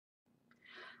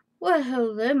Well,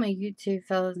 hello, my YouTube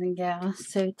fellas and gals.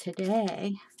 So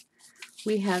today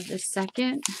we have the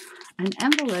second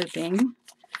enveloping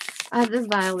of the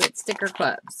Violet Sticker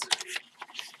Clubs,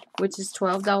 which is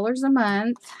 $12 a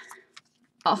month.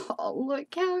 Oh,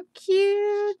 look how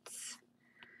cute!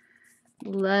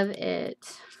 Love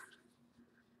it.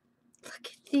 Look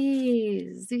at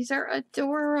these. These are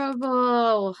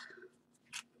adorable.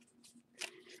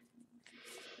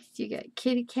 You got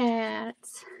kitty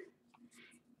cats,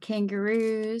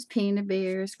 kangaroos, panda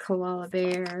bears, koala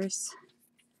bears.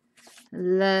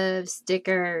 Love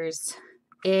stickers.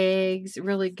 Eggs.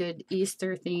 Really good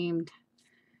Easter themed.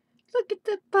 Look at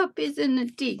the puppies in the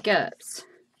teacups.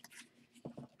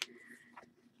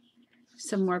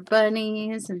 Some more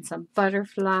bunnies and some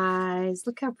butterflies.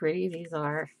 Look how pretty these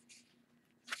are.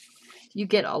 You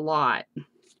get a lot.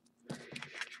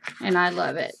 And I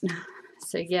love it.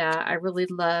 So yeah,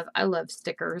 I love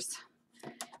stickers.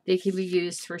 They can be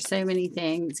used for so many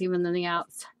things, even on the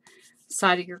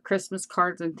outside of your Christmas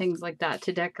cards and things like that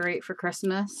to decorate for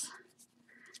Christmas.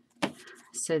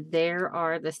 So there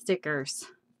are the stickers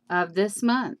of this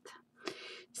month.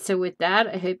 So with that,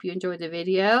 I hope you enjoyed the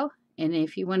video. And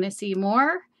if you want to see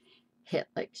more, hit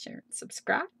like, share, and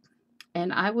subscribe.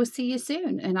 And I will see you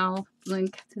soon. And I'll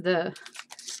link the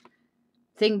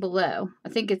thing below. I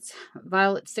think it's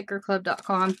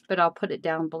violetstickerclub.com, but I'll put it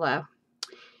down below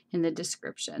in the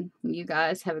description. You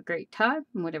guys have a great time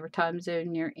in whatever time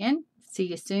zone you're in. See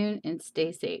you soon and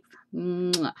stay safe.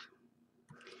 Mwah.